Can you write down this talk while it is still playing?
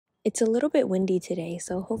It's a little bit windy today,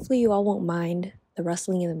 so hopefully you all won't mind the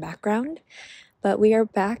rustling in the background. But we are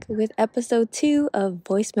back with episode 2 of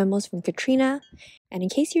Voice Memos from Katrina. And in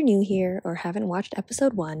case you're new here or haven't watched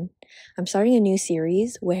episode 1, I'm starting a new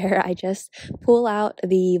series where I just pull out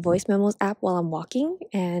the Voice Memos app while I'm walking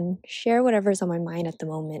and share whatever's on my mind at the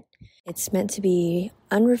moment. It's meant to be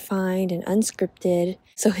unrefined and unscripted,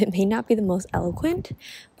 so it may not be the most eloquent,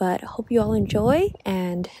 but I hope you all enjoy,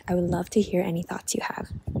 and I would love to hear any thoughts you have.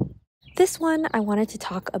 This one, I wanted to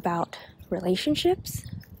talk about relationships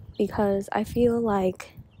because I feel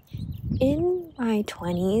like in my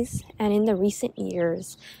 20s and in the recent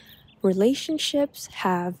years, relationships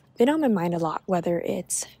have been on my mind a lot, whether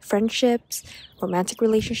it's friendships, romantic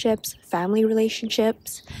relationships, family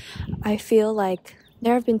relationships. I feel like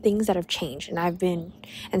there have been things that have changed, and I've been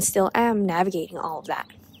and still am navigating all of that.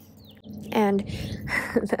 And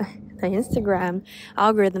the Instagram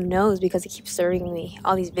algorithm knows because it keeps serving me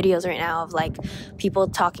all these videos right now of like people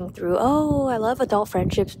talking through, oh, I love adult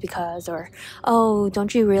friendships because, or, oh,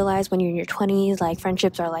 don't you realize when you're in your 20s, like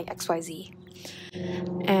friendships are like XYZ.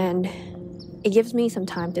 And it gives me some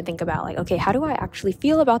time to think about like, okay, how do I actually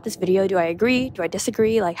feel about this video? Do I agree? Do I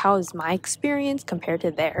disagree? Like, how is my experience compared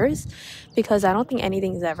to theirs? Because I don't think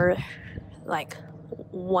anything's ever like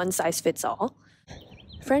one size fits all.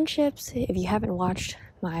 Friendships, if you haven't watched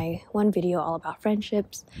my one video all about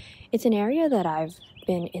friendships, it's an area that I've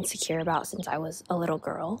been insecure about since I was a little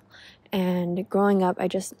girl. And growing up, I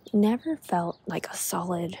just never felt like a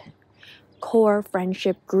solid core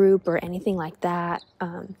friendship group or anything like that.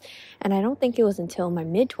 And I don't think it was until my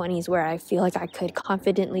mid-20s where I feel like I could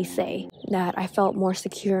confidently say that I felt more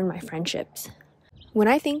secure in my friendships. When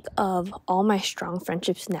I think of all my strong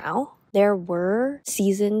friendships now, there were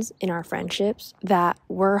seasons in our friendships that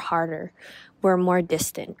were harder, were more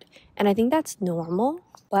distant. And I think that's normal,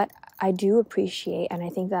 but I do appreciate, and I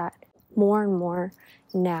think that more and more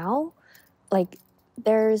now, like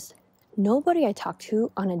there's nobody I talk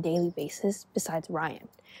to on a daily basis besides Ryan,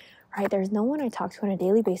 right? There's no one I talk to on a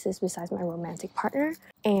daily basis besides my romantic partner.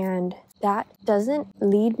 And that doesn't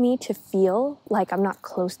lead me to feel like I'm not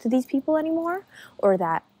close to these people anymore or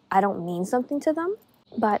that I don't mean something to them.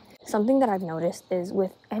 But something that I've noticed is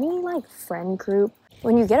with any like friend group,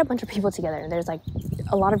 when you get a bunch of people together and there's like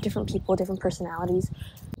a lot of different people, different personalities,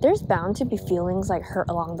 there's bound to be feelings like hurt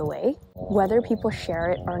along the way, whether people share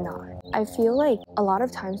it or not. I feel like a lot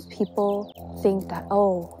of times people think that,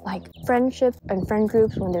 oh, like friendship and friend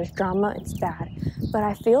groups, when there's drama, it's bad. But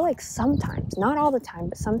I feel like sometimes, not all the time,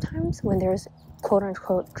 but sometimes when there's quote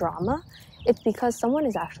unquote drama, it's because someone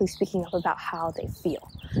is actually speaking up about how they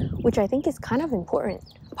feel, which I think is kind of important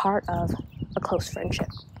part of a close friendship.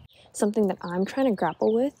 Something that I'm trying to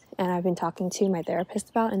grapple with, and I've been talking to my therapist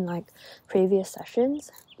about in like previous sessions,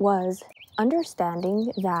 was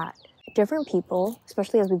understanding that different people,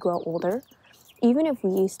 especially as we grow older, even if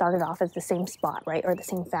we started off at the same spot, right, or the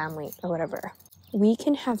same family or whatever, we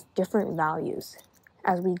can have different values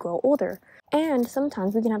as we grow older. And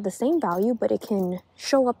sometimes we can have the same value, but it can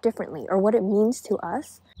show up differently, or what it means to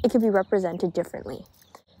us, it can be represented differently.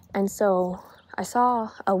 And so I saw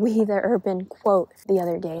a We the Urban quote the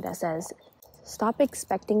other day that says, stop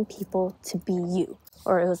expecting people to be you.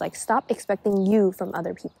 Or it was like, stop expecting you from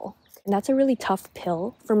other people. And that's a really tough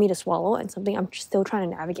pill for me to swallow and something I'm still trying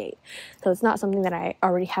to navigate. So it's not something that I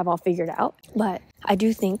already have all figured out. But I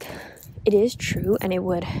do think it is true, and it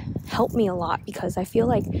would help me a lot because I feel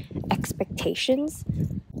like expectations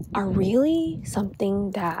are really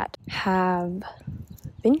something that have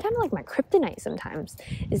been kind of like my kryptonite sometimes,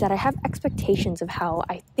 is that I have expectations of how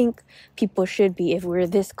I think people should be if we're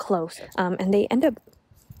this close, and they end up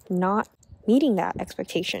not meeting that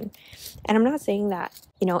expectation. And I'm not saying that,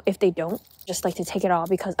 if they don't, just like to take it all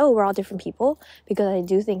because, oh, we're all different people, because I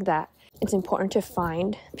do think that it's important to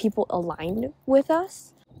find people aligned with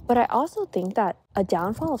us. But I also think that a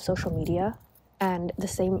downfall of social media and the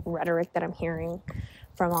same rhetoric that I'm hearing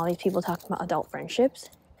from all these people talking about adult friendships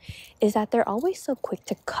is that they're always so quick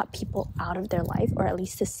to cut people out of their life, or at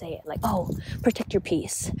least to say it like, oh, protect your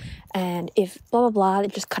peace. And if blah, blah, blah,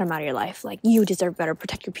 just cut them out of your life. Like, you deserve better,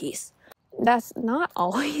 protect your peace. That's not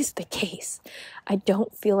always the case. I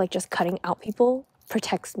don't feel like just cutting out people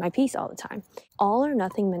protects my peace all the time. All or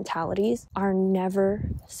nothing mentalities are never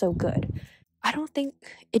so good. I don't think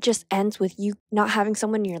it just ends with you not having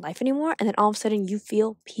someone in your life anymore and then all of a sudden you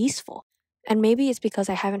feel peaceful. And maybe it's because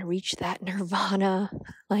I haven't reached that nirvana,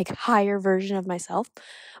 like higher version of myself.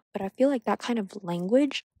 But I feel like that kind of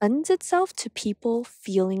language lends itself to people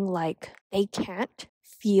feeling like they can't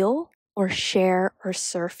feel or share or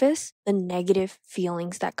surface the negative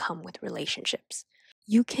feelings that come with relationships.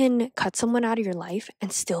 you can cut someone out of your life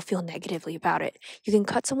and still feel negatively about it. You can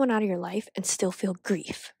cut someone out of your life and still feel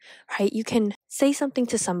grief, right? You can say something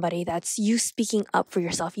to somebody that's you speaking up for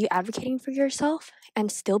yourself, you advocating for yourself,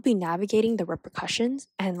 and still be navigating the repercussions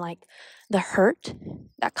and like the hurt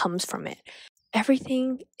that comes from it.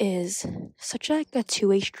 Everything is such like a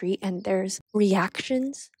two-way street, and there's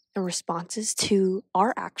reactions and responses to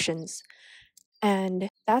our actions. And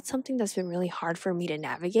that's something that's been really hard for me to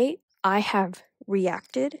navigate. I have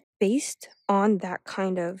reacted based on that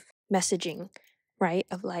kind of messaging, right?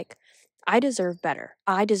 Of like, I deserve better.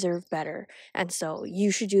 I deserve better. And so you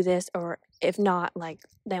should do this, or if not, like,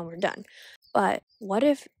 then we're done. But what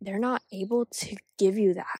if they're not able to give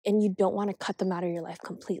you that and you don't want to cut them out of your life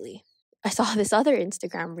completely? I saw this other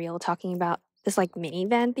Instagram reel talking about this like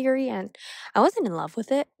minivan theory, and I wasn't in love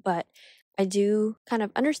with it, but I do kind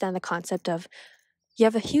of understand the concept of you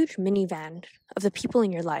have a huge minivan of the people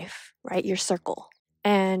in your life, right? Your circle.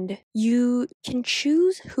 And you can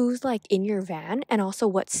choose who's like in your van and also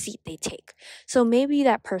what seat they take. So maybe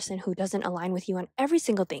that person who doesn't align with you on every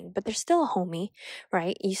single thing, but they're still a homie,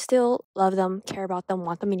 right? You still love them, care about them,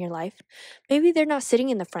 want them in your life. Maybe they're not sitting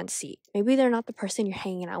in the front seat. Maybe they're not the person you're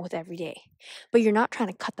hanging out with every day, but you're not trying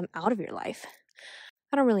to cut them out of your life.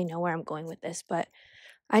 I don't really know where I'm going with this, but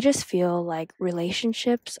I just feel like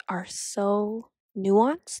relationships are so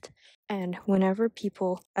nuanced. And whenever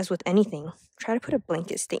people, as with anything, try to put a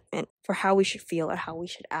blanket statement for how we should feel or how we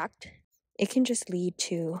should act, it can just lead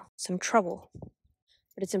to some trouble.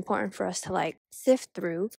 But it's important for us to like sift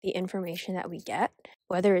through the information that we get,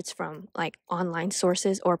 whether it's from like online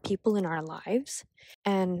sources or people in our lives,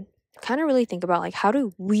 and kind of really think about like, how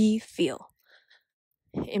do we feel?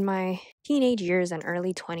 In my teenage years and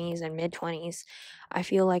early 20s and mid 20s, I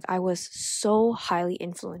feel like I was so highly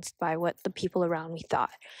influenced by what the people around me thought,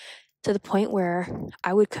 to the point where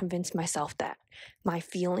I would convince myself that my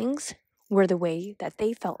feelings were the way that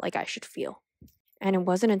they felt like I should feel. And it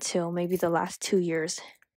wasn't until maybe the last 2 years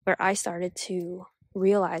where I started to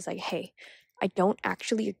realize like, hey, I don't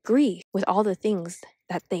actually agree with all the things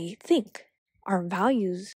that they think. Our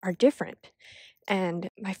values are different and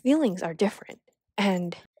my feelings are different.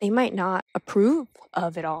 And they might not approve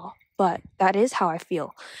of it all, but that is how I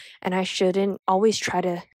feel. And I shouldn't always try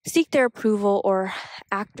to seek their approval or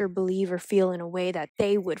act or believe or feel in a way that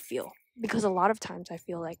they would feel. Because a lot of times I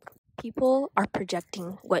feel like people are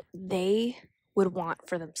projecting what they would want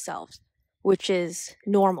for themselves, which is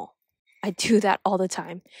normal. I do that all the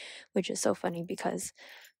time, which is so funny because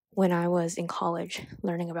when I was in college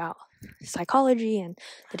learning about psychology and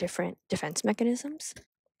the different defense mechanisms,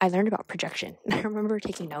 I learned about projection. I remember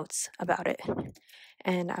taking notes about it.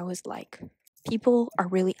 And I was like, people are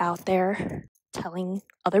really out there telling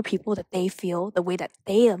other people that they feel the way that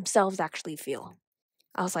they themselves actually feel.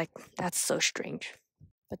 I was like, that's so strange.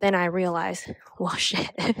 But then I realized, well, shit,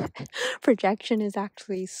 projection is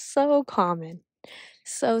actually so common.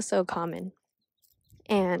 So common.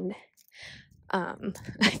 And I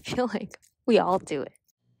feel like we all do it.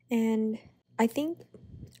 And I think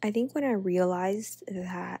when I realized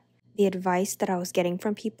that the advice that I was getting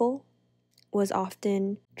from people was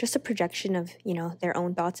often just a projection of, their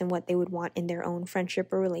own thoughts and what they would want in their own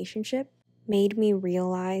friendship or relationship, made me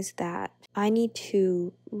realize that I need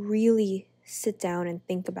to really sit down and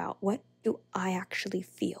think about, what do I actually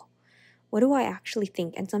feel? What do I actually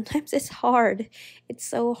think? And sometimes it's hard. It's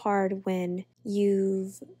so hard when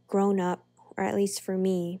you've grown up, or at least for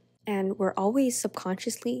me, and we're always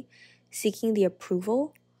subconsciously seeking the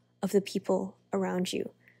approval of the people around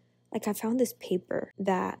you. Like, I found this paper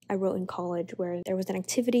that I wrote in college where there was an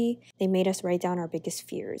activity. They made us write down our biggest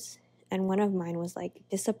fears. And one of mine was like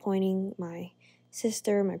disappointing my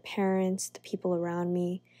sister, my parents, the people around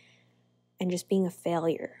me, and just being a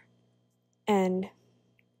failure. And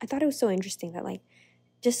I thought it was so interesting that like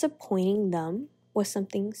disappointing them was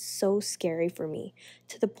something so scary for me,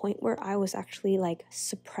 to the point where I was actually like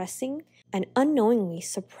suppressing and unknowingly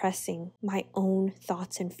suppressing my own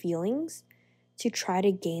thoughts and feelings to try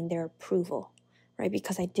to gain their approval, right?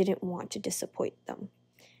 Because I didn't want to disappoint them.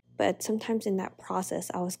 But sometimes in that process,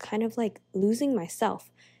 I was kind of like losing myself,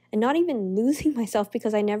 and not even losing myself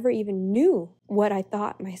because I never even knew what I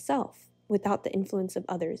thought myself without the influence of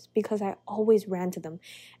others, because I always ran to them.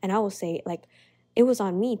 And I will say, like, it was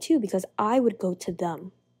on me too, because I would go to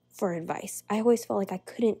them for advice. I always felt like I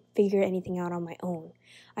couldn't figure anything out on my own.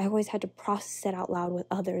 I always had to process it out loud with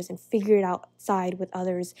others and figure it outside with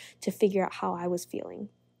others to figure out how I was feeling.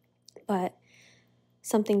 But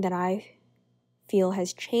something that I feel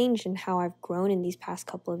has changed in how I've grown in these past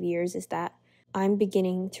couple of years is that I'm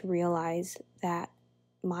beginning to realize that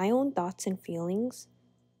my own thoughts and feelings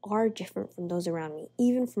are different from those around me,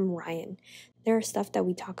 even from Ryan. There are stuff that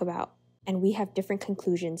we talk about and we have different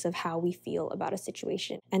conclusions of how we feel about a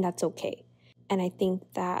situation, and that's okay. And I think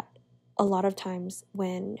that a lot of times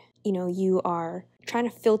when, you are trying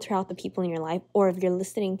to filter out the people in your life, or if you're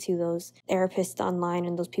listening to those therapists online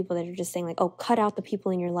and those people that are just saying like, oh, cut out the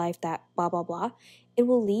people in your life that blah, blah, blah, it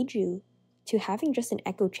will lead you to having just an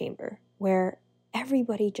echo chamber where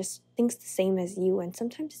everybody just thinks the same as you. And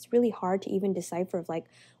sometimes it's really hard to even decipher of like,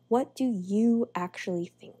 what do you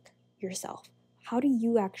actually think yourself? How do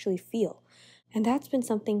you actually feel? And that's been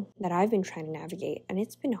something that I've been trying to navigate, and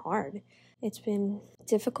it's been hard. It's been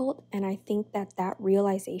difficult, and I think that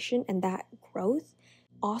realization and that growth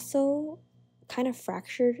also kind of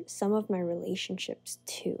fractured some of my relationships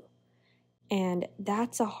too. And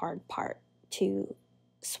that's a hard part to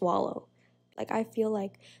swallow. Like, I feel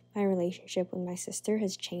like my relationship with my sister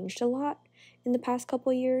has changed a lot in the past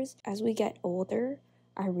couple of years. As we get older,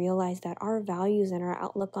 I realize that our values and our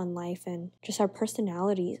outlook on life and just our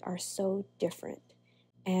personalities are so different.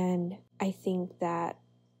 And I think that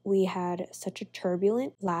we had such a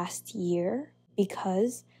turbulent last year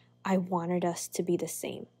because I wanted us to be the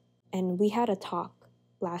same. And we had a talk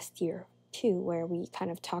last year too, where we kind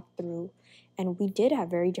of talked through, and we did have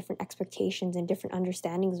very different expectations and different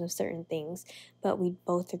understandings of certain things, but we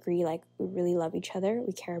both agree like we really love each other,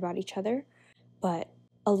 we care about each other. But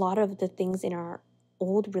a lot of the things in our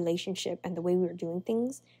old relationship and the way we were doing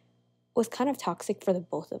things was kind of toxic for the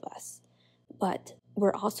both of us. But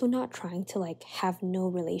we're also not trying to like have no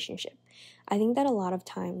relationship. I think that a lot of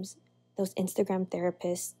times those Instagram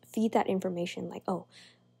therapists feed that information like, oh,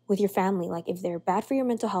 with your family, like if they're bad for your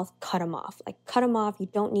mental health, cut them off. Like cut them off. You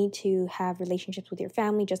don't need to have relationships with your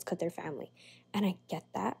family, just cut their family. And I get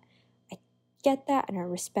that. And I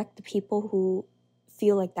respect the people who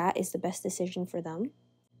feel like that is the best decision for them.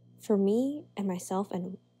 For me and myself,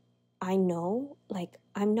 and I know, like,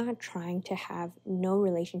 I'm not trying to have no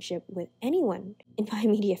relationship with anyone in my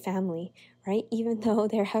immediate family, right? Even though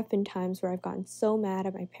there have been times where I've gotten so mad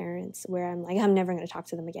at my parents where I'm like, I'm never going to talk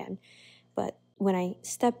to them again. But when I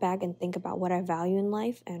step back and think about what I value in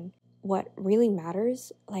life and what really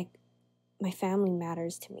matters, like, my family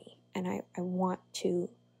matters to me. And I want to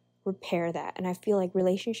repair that. And I feel like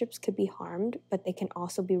relationships could be harmed, but they can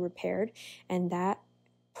also be repaired. And that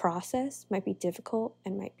process might be difficult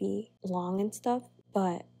and might be long and stuff,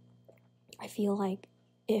 but I feel like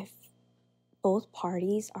if both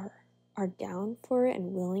parties are down for it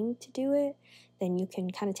and willing to do it, then you can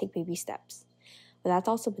kind of take baby steps. But that's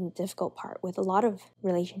also been the difficult part with a lot of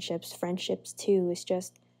relationships, friendships too.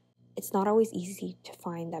 It's not always easy to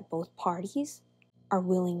find that both parties are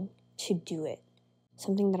willing to do it.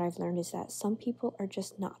 Something that I've learned is that some people are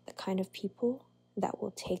just not the kind of people that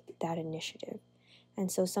will take that initiative. And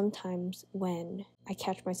so sometimes when I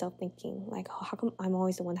catch myself thinking like, oh, how come I'm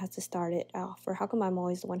always the one that has to start it off? Or how come I'm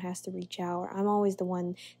always the one that has to reach out? Or I'm always the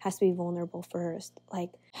one that has to be vulnerable first?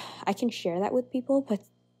 Like, I can share that with people, but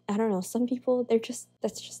I don't know, some people,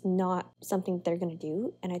 that's just not something they're going to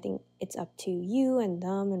do. And I think it's up to you and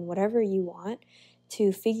them and whatever you want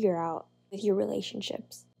to figure out with your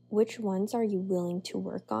relationships. Which ones are you willing to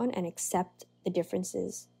work on and accept the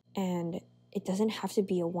differences? And it doesn't have to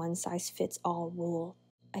be a one-size-fits-all rule.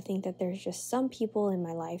 I think that there's just some people in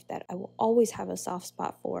my life that I will always have a soft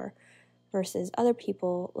spot for versus other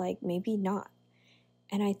people, like maybe not.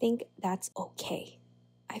 And I think that's okay.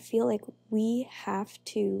 I feel like we have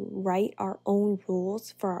to write our own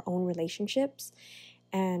rules for our own relationships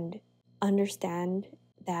and understand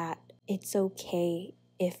that it's okay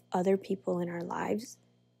if other people in our lives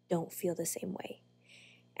don't feel the same way.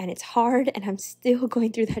 And it's hard, and I'm still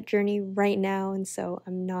going through that journey right now. And so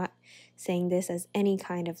I'm not saying this as any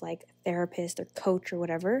kind of like therapist or coach or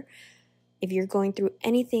whatever. If you're going through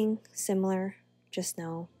anything similar, just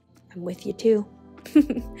know I'm with you too.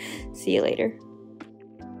 See you later.